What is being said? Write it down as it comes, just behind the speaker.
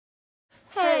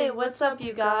Hey, what's up,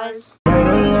 you guys? Met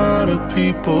a lot of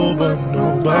people, but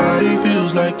nobody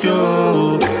feels like you.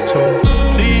 So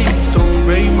please don't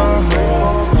break my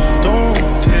heart,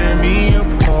 don't tear me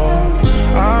apart.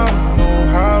 I know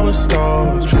how it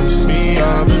starts. Trust me,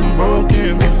 I've been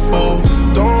broken before.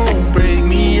 Don't break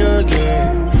me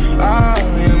again. I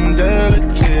am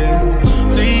delicate.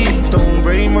 Please don't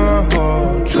break my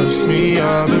heart. Trust me,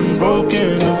 I've been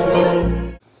broken before.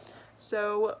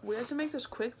 So, we have to make this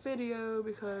quick video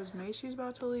because Macy's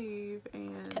about to leave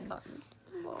and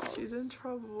she's in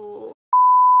trouble.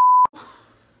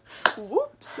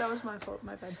 Whoops, that was my fault,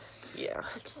 my bad. Yeah,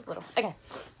 just a little. Okay,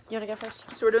 you wanna go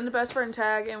first? So we're doing the best friend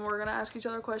tag and we're gonna ask each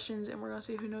other questions and we're gonna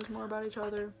see who knows more about each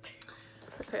other.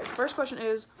 Okay, first question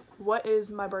is, what is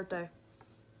my birthday?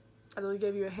 I literally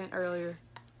gave you a hint earlier.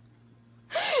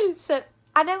 So,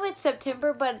 I know it's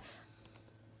September, but...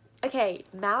 Okay,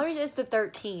 Mallory's is the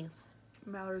 13th.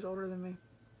 Mallory's older than me.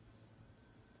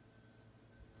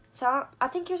 So, I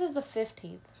think yours is the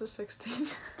 15th. It's the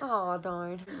 16th. Oh,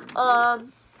 darn.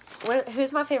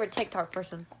 Who's my favorite TikTok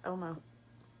person? Elmo.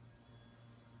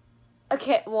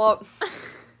 Okay, well...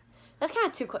 That's kind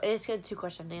of it's a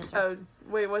two-question answer. Oh,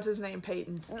 wait, what's his name?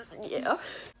 Peyton. Yeah.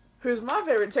 Who's my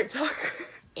favorite TikToker?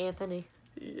 Anthony.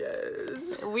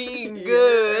 Yes. We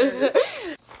good.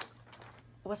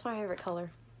 What's my favorite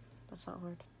color? That's not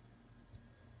hard.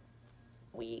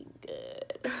 We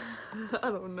good. I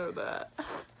don't know that.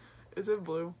 Is it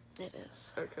blue? It is.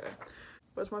 Okay.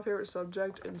 What's my favorite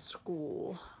subject in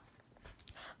school?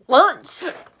 Lunch!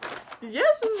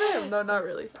 Yes and no. No, not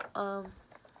really.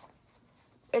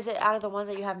 Is it out of the ones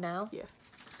that you have now? Yeah.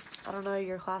 I don't know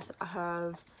your classes. I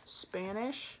have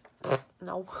Spanish.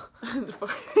 No.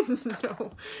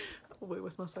 No. Wait,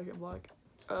 what's my second block?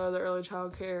 The early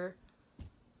child care,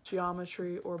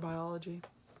 geometry, or biology.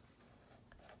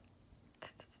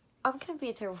 I'm gonna be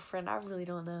a terrible friend. I really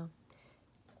don't know.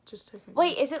 Just take a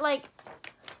Wait, guess. is it like...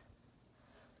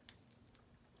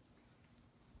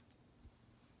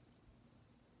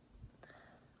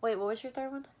 Wait, what was your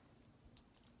third one?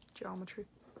 Geometry.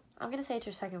 I'm gonna say it's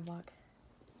your second block.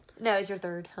 No, it's your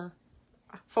third, huh?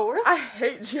 Fourth? I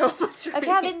hate geometry.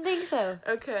 Okay, I didn't think so.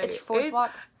 Okay. It's fourth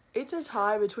block. It's a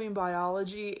tie between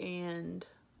biology and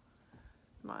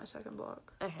my second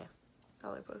block. Okay. I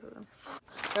like both of them.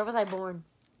 Where was I born?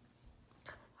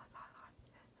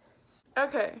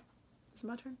 Okay. Is it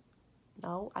my turn?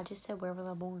 No, I just said where was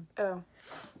I born. Oh.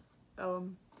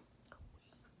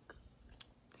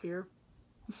 Here.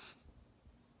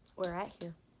 Where at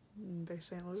here? Bay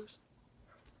St. Louis.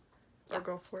 Yeah. I'll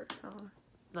go for it. I don't know.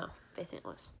 No, Bay St.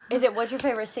 Louis. Is it what's your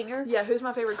favorite singer? Yeah, who's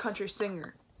my favorite country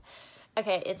singer?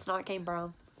 Okay, it's not Kane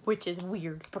Brown, which is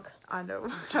weird because... I know.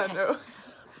 I know.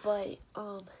 But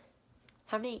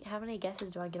how many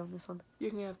guesses do I get on this one? You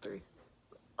can have 3.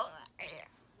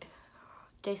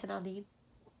 Jason Aldean.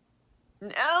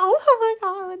 No! Oh my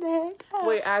god, what the heck?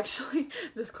 Wait, actually,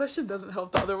 this question doesn't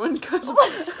help the other one because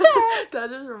that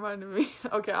just reminded me.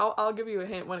 Okay, I'll give you a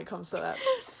hint when it comes to that.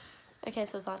 Okay,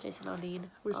 so it's not Jason Aldean.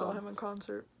 We saw him in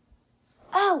concert.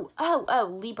 Oh,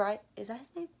 Lee Bright. Is that his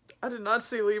name? I did not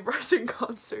see Lee Bryce in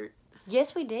concert.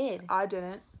 Yes, we did. I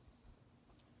didn't.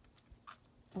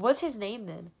 What's his name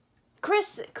then?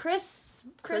 Chris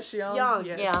Young.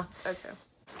 Yes. Yeah. Okay.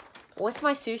 What's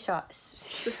my shoe shot?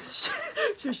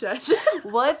 She said.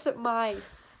 What's my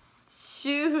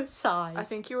shoe size? I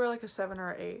think you were like a 7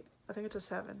 or 8. I think it's a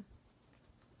 7.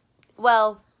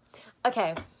 Well,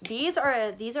 okay. These are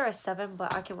a 7,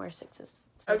 but I can wear 6s.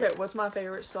 Okay, what's my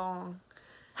favorite song?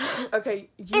 Okay.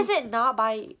 Is it not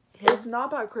by... It's not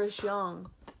by Chris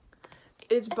Young.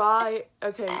 It's by...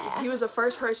 Okay, he was the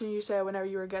first person you said whenever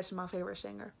you were guessing my favorite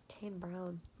singer. Kane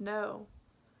Brown. No.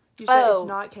 You said it's Oh.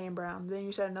 not Kane Brown. Then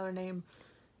you said another name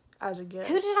as a guess.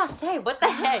 Who did I say? What the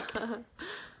heck?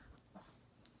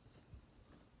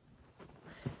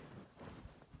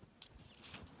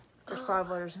 There's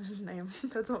 5 letters in his name.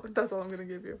 That's all I'm gonna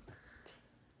give you.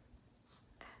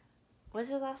 What's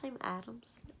his last name?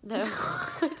 Adams? No.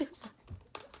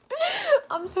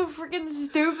 I'm so freaking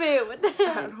stupid. What the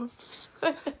heck? Adams.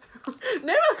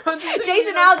 Name a country singer.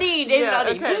 Jason Aldean. Yeah.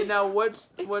 Okay. Now what's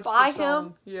by the song?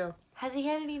 him? Yeah. Has he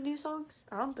had any new songs?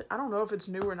 I don't know if it's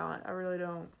new or not. I really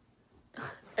don't.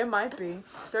 It might be.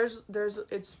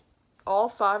 It's all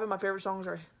 5 of my favorite songs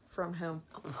are from him.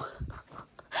 I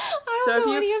don't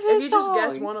know any of his if you just songs.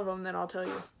 guess one of them, then I'll tell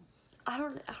you. I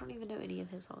don't even know any of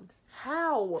his songs.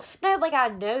 How? No, like I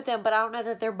know them, but I don't know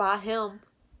that they're by him.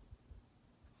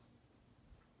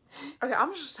 Okay,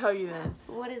 I'm just tell you then.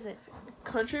 What is it?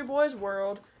 Country Boys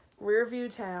World,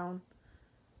 Rearview Town.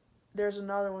 There's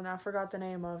another one. I forgot the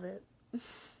name of it. I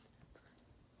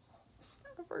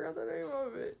forgot the name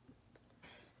of it.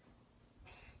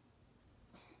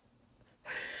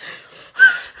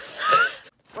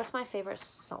 What's my favorite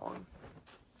song?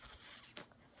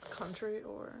 Country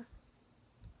or...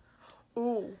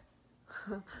 Ooh.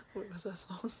 Wait, what's that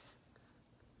song?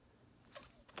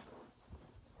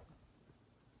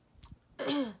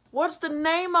 What's the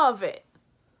name of it?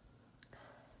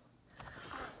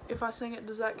 If I sing it,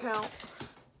 does that count?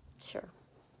 Sure.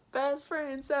 Best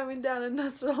friend sat me down in a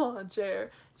salon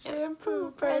chair.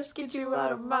 Shampoo press, get you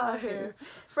out of my hair.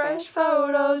 Fresh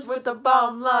photos with the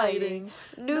bomb lighting.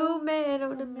 New man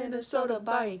on the Minnesota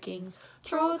Vikings.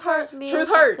 Truth hurts me. Truth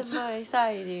hurts. My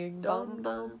exciting. Dum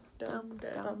dum dum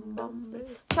dum dum.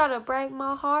 Try to break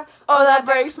my heart. Oh, that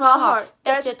breaks my heart.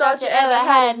 That you thought you ever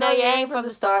had. No, you ain't from the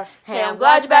start. Hey, I'm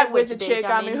glad you're back with your chick.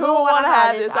 I mean, who wanna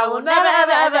have this? I will never,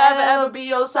 ever, ever, ever, ever be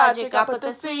your side chick. I put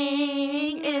the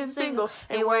sing in single.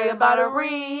 Ain't worry about a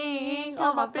ring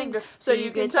on my finger. So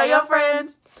you can tell your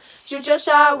friends. Shoot your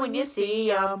shot when you see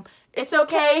him. It's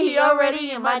okay, he already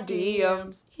in my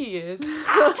DMs. He is.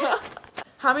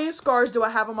 How many scars do I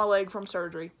have on my leg from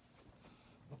surgery?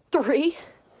 3.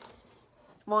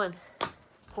 1.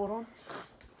 Hold on.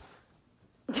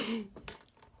 Okay,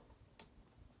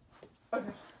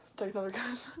 take another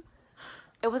guess.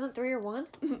 It wasn't 3 or 1?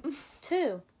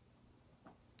 2.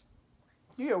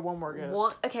 You get one more guess.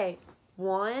 1. Okay.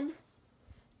 1,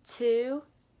 2,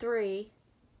 3.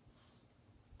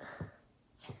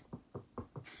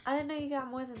 I didn't know you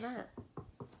got more than that.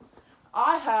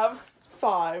 I have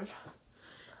 5.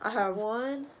 I have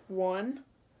 1. 1.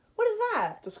 What is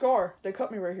that? The scar. They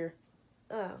cut me right here.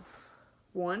 Oh.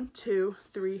 1, 2,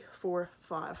 3, 4,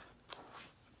 5.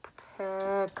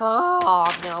 Come on,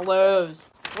 I'm gonna lose.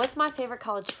 What's my favorite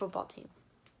college football team?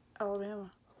 Alabama.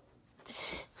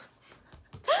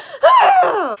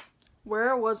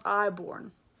 Where was I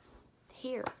born?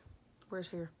 Here. Where's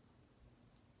here?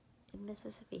 In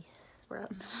Mississippi. We're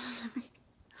at Mississippi.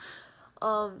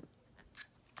 I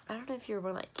don't know if you were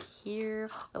born like here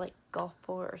or like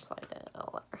Gulfport or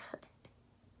Slidell.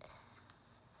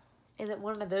 Is it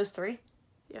one of those 3?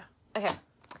 Yeah. Okay.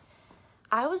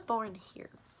 I was born here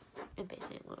in Bay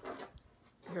St. Louis.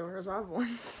 Okay, where was I born?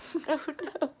 Oh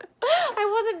no.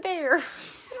 I wasn't there.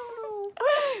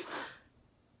 Oh,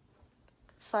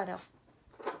 Slidell.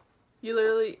 You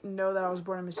literally know that I was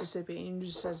born in Mississippi and you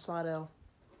just said Slidell.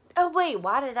 Oh wait,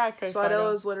 why did I say Slidell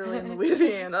Slidell? is literally in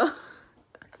Louisiana.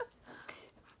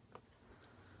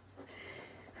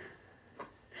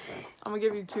 I'm gonna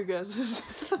give you 2 guesses.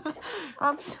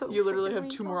 I'm so You literally have freaking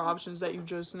 2 more wrong. options that you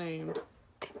just named.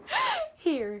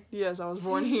 Here. Yes, I was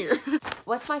born here.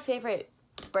 What's my favorite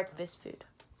breakfast food?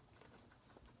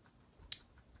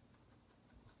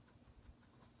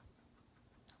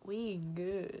 We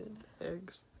good.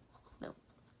 Eggs. No.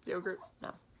 Yogurt.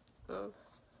 No.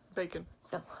 Bacon.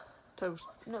 No. Toast.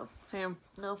 No. Ham.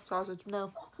 No. Sausage.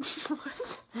 No.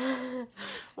 What?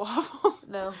 Waffles.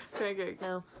 No. Pancakes.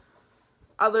 No.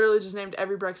 I literally just named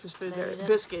every breakfast food No, there. you didn't.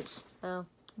 Biscuits. No.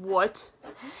 What?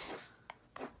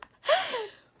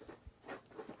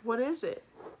 What is it?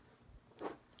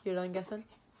 You're done guessing?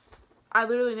 I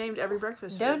literally named every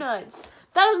breakfast food. Donuts.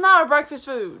 That is not a breakfast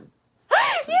food.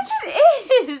 Yes,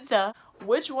 it is.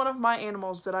 Which one of my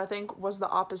animals did I think was the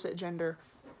opposite gender?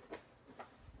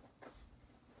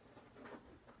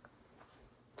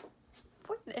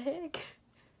 What the heck?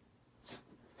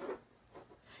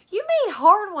 You made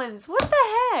hard ones. What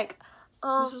the heck?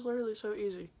 This is literally so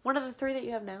easy. One of the 3 that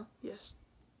you have now. Yes.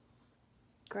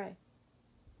 Gray.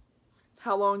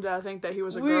 How long did I think that he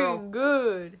was a girl?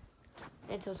 Good.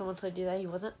 Until someone told you that he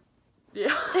wasn't.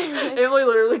 Yeah. Emily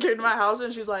literally came to my house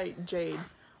and she's like, Jade,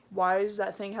 why does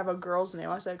that thing have a girl's name?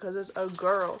 I said, because it's a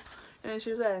girl. And then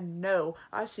she said, no,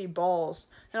 I see balls.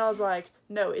 And I was like,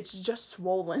 no, it's just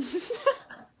swollen.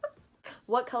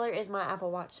 What color is my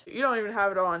Apple Watch? You don't even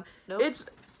have it on. Nope.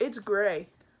 It's gray.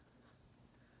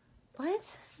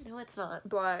 What? No, it's not.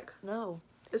 Black. No.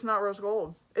 It's not rose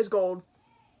gold. It's gold.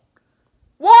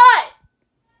 What?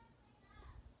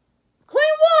 Clean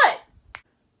what?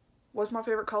 What's my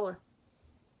favorite color?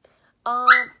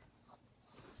 I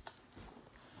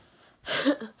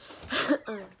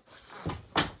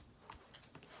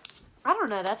don't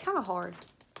know. That's kind of hard.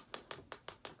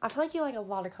 I feel like you like a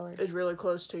lot of colors. It's really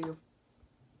close to you.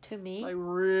 To me? Like,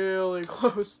 really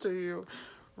close to you.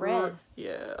 Red.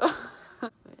 Yeah.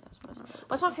 Wait,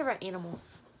 what's my favorite animal?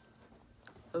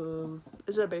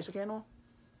 Is it a basic animal?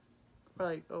 Or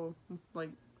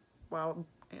like wild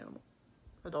animal?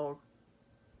 A dog.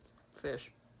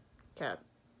 Fish. Cat.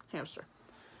 Hamster.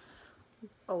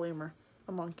 A lemur.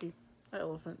 A monkey. An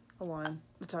elephant. A lion.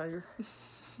 A tiger.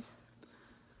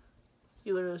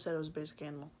 You literally said it was a basic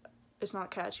animal. It's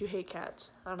not cats. You hate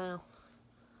cats. I know.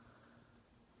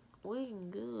 We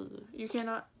good. You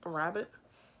cannot... A rabbit?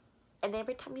 And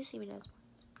every time you see me, that's...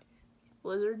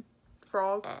 Lizard?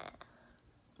 Frog?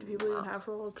 Do people even have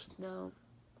frogs? No.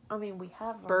 I mean, we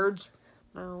have... Birds?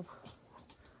 No.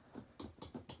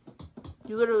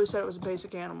 You literally said it was a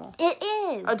basic animal. It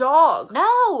is! A dog!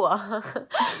 No!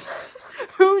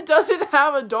 Who doesn't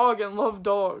have a dog and love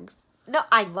dogs? No,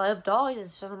 I love dogs.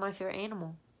 It's just my favorite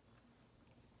animal.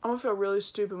 I'm gonna feel really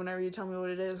stupid whenever you tell me what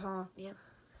it is, huh? Yeah.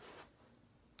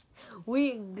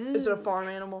 We good. Is it a farm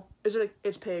animal? Is it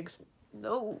it's pigs?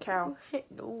 No. Cow?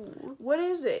 No. What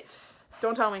is it?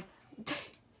 Don't tell me.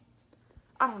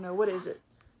 I don't know. What is it?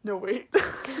 No, wait.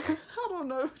 I don't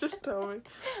know. Just tell me.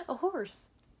 A horse.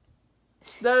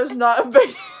 That is not a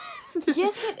big...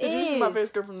 Yes, it Did you see my face is.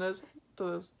 go from this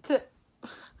to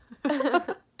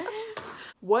this?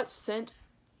 What scent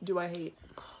do I hate?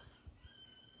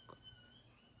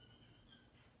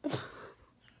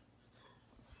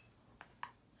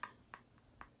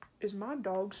 Is my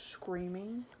dog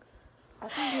screaming? I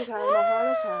think he's having a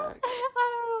heart attack. I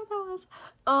don't know what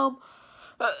that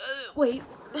was. Wait.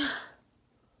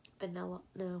 Vanilla.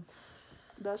 No.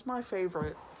 That's my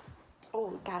favorite.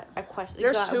 Oh, got a question.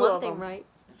 There's got two one of thing them. right.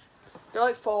 They're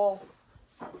like fall.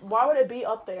 Why would it be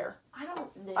up there? I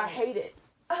don't know. I hate it.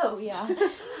 Oh yeah.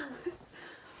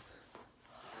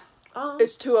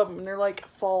 It's two of them, and they're like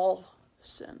fall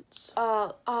scents.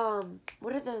 What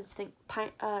are those things?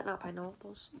 Not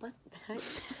pineapples. What the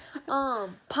heck?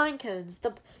 Pine cones.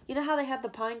 You know how they have the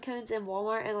pine cones in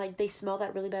Walmart, and like they smell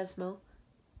that really bad smell.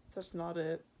 That's not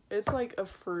it. It's like a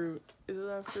fruit. Is it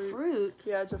a fruit? Fruit.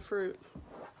 Yeah, it's a fruit.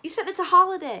 You said it's a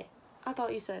holiday. I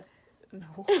thought you said.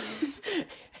 No.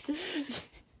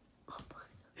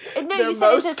 No, They're you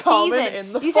said it's most a common season.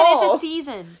 in the You fall. said it's a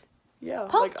season. Yeah.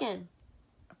 Pumpkin.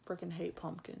 I freaking hate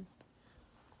pumpkin.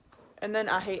 And then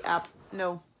I hate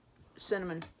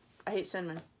cinnamon. I hate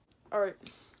cinnamon. Alright,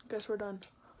 guess we're done.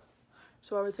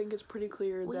 So I would think it's pretty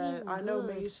clear We that I know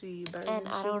good. Macy better And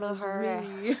than I she don't know does her.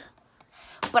 me.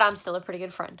 But I'm still a pretty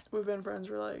good friend. We've been friends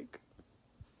for like,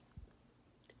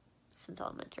 Since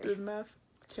elementary. good math,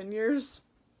 10 years?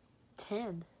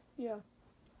 10. Yeah.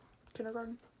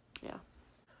 Kindergarten? Yeah.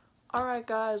 Alright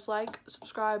guys, like,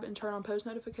 subscribe, and turn on post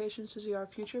notifications to see our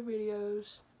future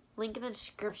videos. Link in the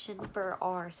description for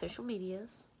our social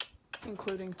medias.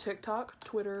 Including TikTok,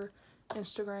 Twitter,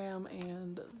 Instagram,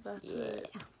 and that's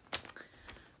it.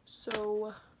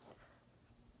 So...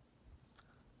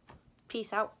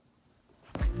 Peace out.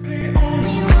 Yeah.